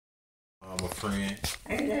a friend.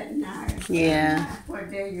 Hey, that's nice. Yeah. That's nice.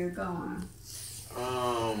 What day you going?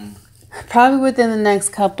 Probably within the next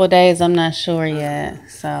couple of days. I'm not sure yet.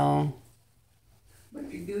 So.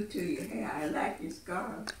 What you do to your hair? I like your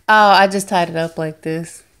scarf. Oh, I just tied it up like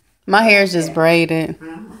this. My hair is just braided.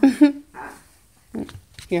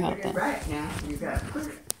 Here, Put it right now. You got to put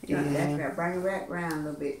it. Yeah. That's right. Bring it back around a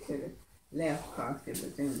little bit to the left because it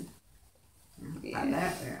was in. Yeah. I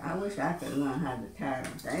like it. I wish I could learn how to tie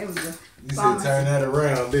them. It was just You said turn that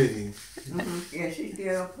around, didn't you? Yeah, she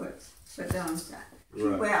still put them on side. She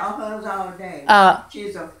Right. wear all hers all day.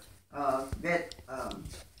 She's a vet.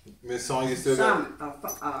 Miss Sonya still got.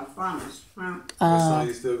 Farmers. Miss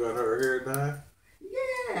Sonya still got her hair done.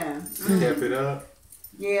 Yeah. She kept it up.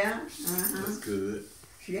 Yeah. That's good.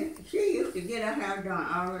 She used to get her hair done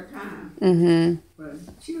all the time. Mm-hmm. But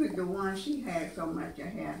she was the one, she had so much of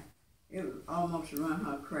hair, it would almost run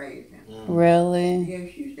her crazy. Really? Yeah,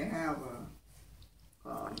 she used to have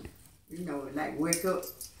like wake up,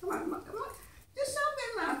 come on, there's something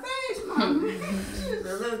in my face, Mom. She was a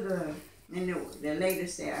little girl. And the lady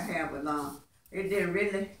said her hair was long. It didn't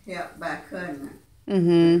really help by cutting it.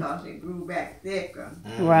 Mm-hmm. Because it grew back thicker.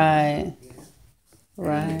 Right. Yeah.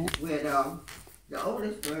 Right. With the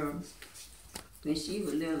oldest girl, when she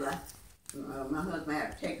was little, my husband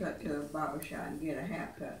had to take her to a barber shop and get a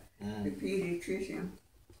haircut. The pediatrician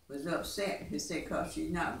was upset. He said, because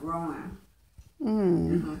she's not growing.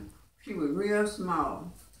 She was real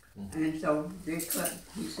small. And so they cut,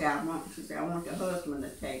 she said, I want the husband to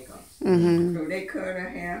take her. So they cut her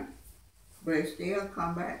hair, but it still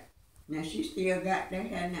come back. Now she still got that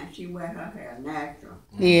hair. Now she wear her hair natural.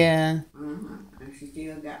 Yeah. And she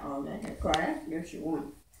still got all that hair. Cause I asked her if she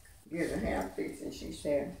wanted to get her hair fixed, and she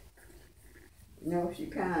said, no, she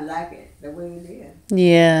kind of like it the way it is.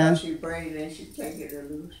 Yeah. Cause she braided and she take it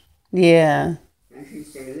loose. Yeah. And she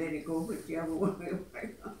said, let it go whichever way it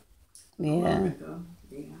went. Yeah.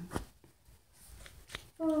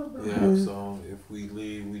 Yeah, so if we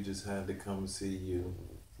leave, we just had to come see you.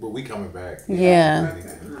 But we coming back. Yeah.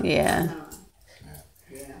 Yeah.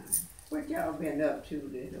 Yeah. What y'all been up to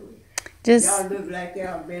this week? Just Y'all look like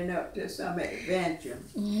y'all been up to some adventure.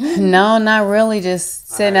 no, not really. Just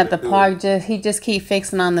sitting at the park. He just keep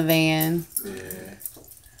fixing on the van. Yeah.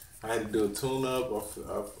 I had to do a tune-up.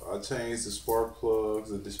 I changed the spark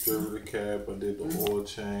plugs, the distributor cap. I did the oil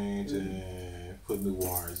change and put new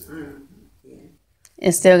wires in.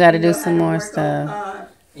 And still got to do some more stuff.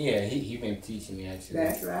 Yeah, he been teaching me actually.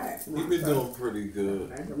 That's right. You've been doing pretty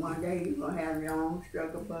good. And one day you're going to have your own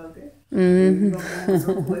struggle bucket. Mm-hmm. You don't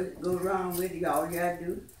know what go wrong with you. All you got to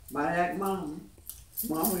do, like Mama.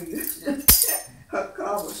 Mama used to, her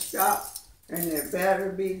car would stop and the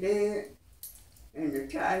battery be dead and the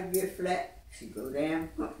tire get flat. She go down,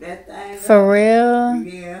 pump that thing up. For real?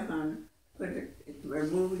 Yeah, honey.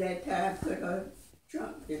 Remove that tire, put her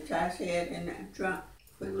trunk, the tire's head in the trunk,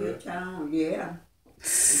 put the tire on, yeah. And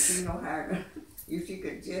she know how to, if she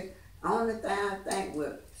could just, only thing I think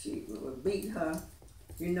would beat her,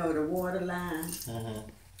 the water line.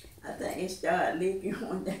 I think it started leaking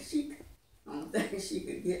one day. I don't think she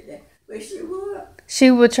could get that, but she would. She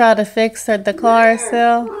would try to fix the car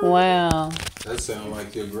herself? Wow. That sounds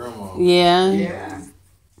like your grandma. Yeah. Yeah.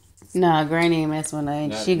 Nah, Granny ain't messing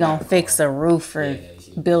with her. She gonna fix a roof or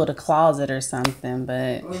build a closet or something,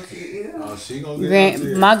 but She gonna get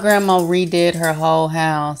my grandma redid her whole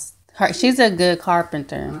house. She's a good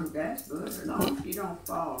carpenter. That's good. As long as she don't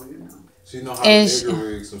fall, She know how to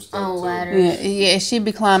rig some stuff on too. ladders. Yeah, she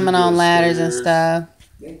be climbing on ladders and stuff.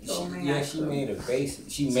 Yeah, she made a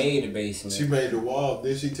basement. She made a basement. She made the wall.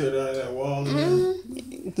 Did she tear down that wall?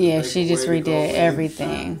 Yeah, she just redid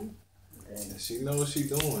everything. She knows what she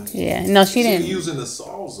doing. Yeah, no, she didn't. She using the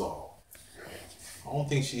Sawzall. I don't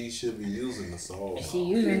think she should be using the Sawzall. She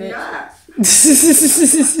using it.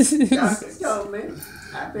 Doctor told me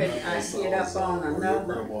I bet I get up on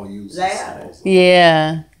another ladder.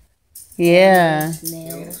 Yeah. Yeah.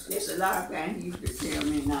 It's a lot of things he used to tell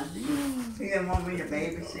me not to do. He didn't want me to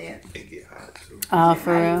babysit. It get hot too. Oh,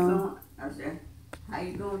 for real? I said, how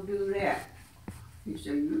you gonna do that? He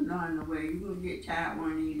said, you learn the way. You gonna get tired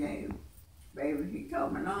one of these days. Baby, he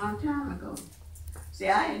told me a long time ago. See,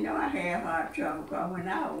 I didn't know I had heart trouble because when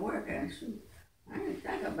I was working, I didn't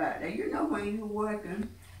think about that. When you're working,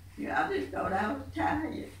 I just thought I was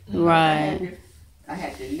tired. Right. I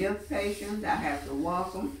had to lift patients. I had to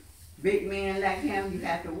walk them. Big men like him, you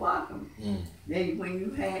had to walk them. Then when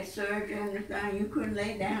you had surgery and the thing, you couldn't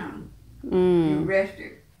lay down. You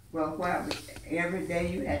rested for a while. Every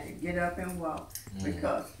day you had to get up and walk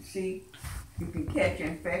because, see, you can catch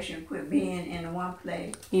infection, quit being in one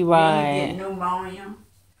place. Right. Then you get pneumonia.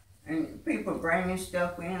 and people bringing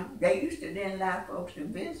stuff in. They used to then allow folks to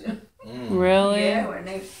visit. Really? Yeah, when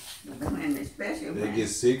especially They when get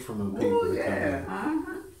sick from the people ooh, that come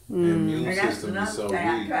yeah, in. Their immune And that's system is another so thing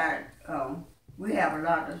I weak. tried. We have a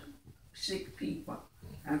lot of sick people,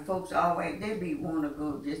 and folks always they want to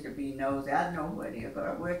go just to be nosy. I know what it is, but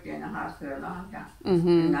I worked in a hospital a long time,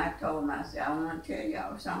 and I told myself, I want to tell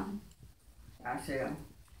y'all something. I said,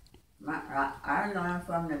 I learned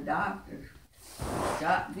from the doctors.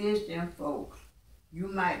 Stop visiting folks. You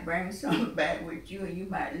might bring something back with you, and you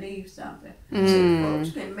might leave something. Sick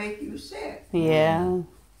folks can make you sick. Yeah.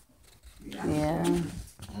 Yeah.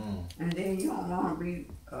 And then you don't want to be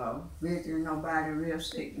visiting nobody real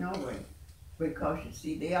sick no way. Because you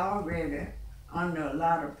see, they already under a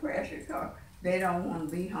lot of pressure because they don't want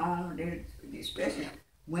to be home. Especially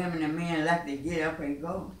women and men like to get up and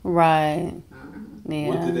go. Right. Yeah.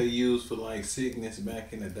 What did they use for like sickness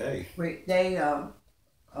back in the day? They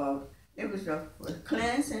it was a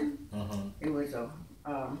cleansing. It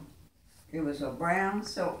was a brown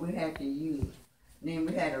soap we had to use. Then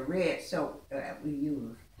we had a red soap that we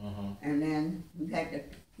used. And then we had to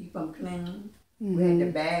keep them clean. We had to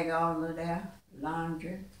bag all of their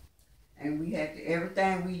laundry. And we had to,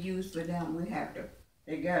 everything we used for them,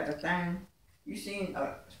 they got a thing. You seen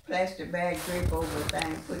a plastic bag drape over the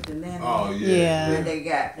thing, put the linen Oh, in. yeah. But they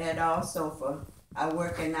got that also for, I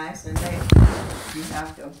work in isolation. You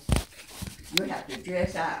have to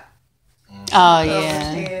dress out. Oh, Clothes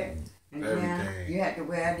yeah. here, and then Everything. you have to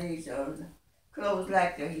wear these clothes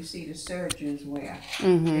like you see the surgeons wear.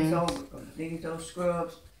 Those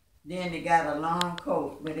scrubs. Then they got a long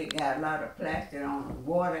coat, but it got a lot of plastic on it.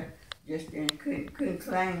 Water just couldn't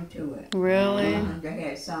cling to it. Really? They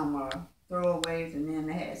had some throwaways, and then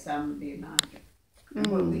they had some big laundry. And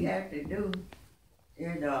what we have to do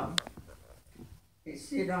is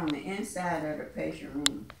sit on the inside of the patient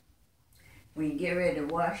room. When you get ready to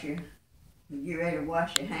wash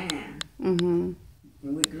your hands, and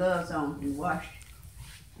with gloves on, you wash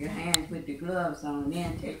your hands with the gloves on,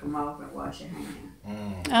 then take them off and wash your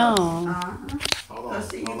hands. Oh. Because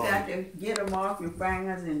see, you got to get them off your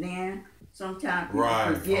fingers, and then sometimes people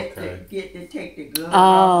forget to take the gloves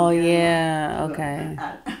off. Oh, yeah. Okay.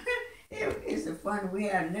 It's a funny, we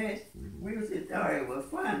had a nurse, we was just thought it was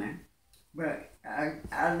funny. But I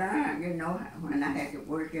learned, when I had to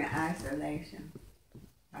work in isolation.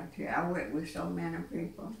 I tell you, I worked with so many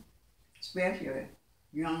people, especially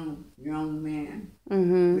young men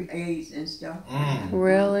with AIDS and stuff.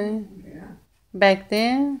 Really? Yeah. Back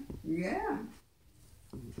then? Yeah.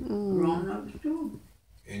 Grown-ups too.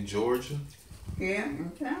 In Georgia? Here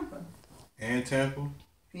in Tampa. And Tampa?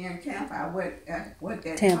 Here in Tampa, I worked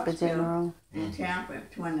at Tampa hospital General. in Tampa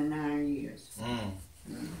 29 years. Wow.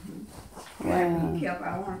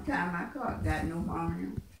 I one time I got pneumonia.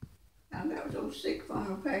 I got so sick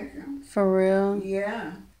from a patient. For real?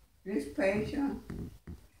 Yeah, this patient,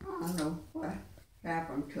 I don't know what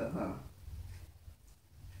happened to her.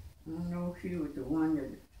 I don't know if she was the one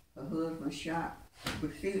that her husband shot.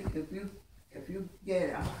 But see, if you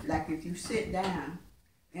get if you sit down,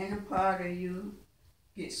 any part of you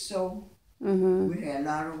gets sore. We had a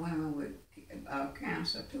lot of women with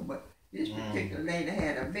cancer too, but this particular lady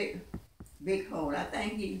had a big hole. I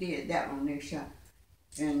think he did that one this shot.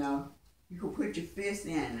 And you could put your fist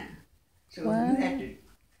in there. So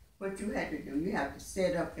what you had to do, you have to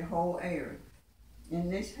set up the whole area.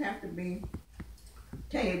 And this have to be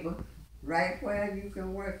table right where you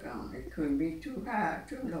can work on. It couldn't be too high or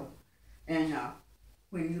too low. And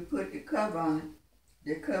when you put the cover on it,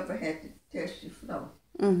 the cover had to touch the floor.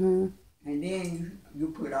 And then you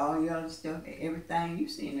put all your other stuff, everything you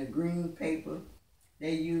see in the green paper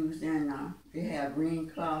they use, and they have green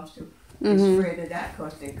cloths too. They spread it out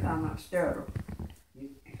because they come up sterile.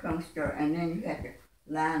 And then you have to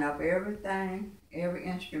line up everything, every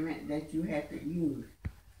instrument that you had to use.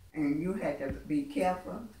 And you had to be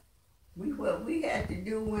careful. What we had to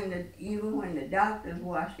do even when the doctors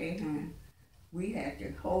washed their hands, we had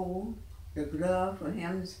to hold the glove for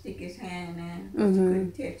him to stick his hand in,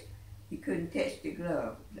 because he couldn't touch the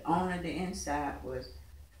glove. Only the inside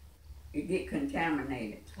it get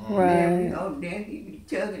contaminated. Right. Then he be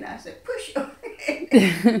tugging. I said, push your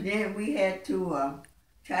hand. Then we had to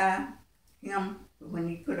tie him when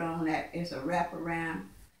he put on that. It's a wraparound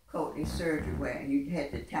coat, his surgery wear, and you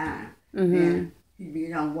had to tie him. Then he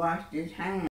be wash his hands.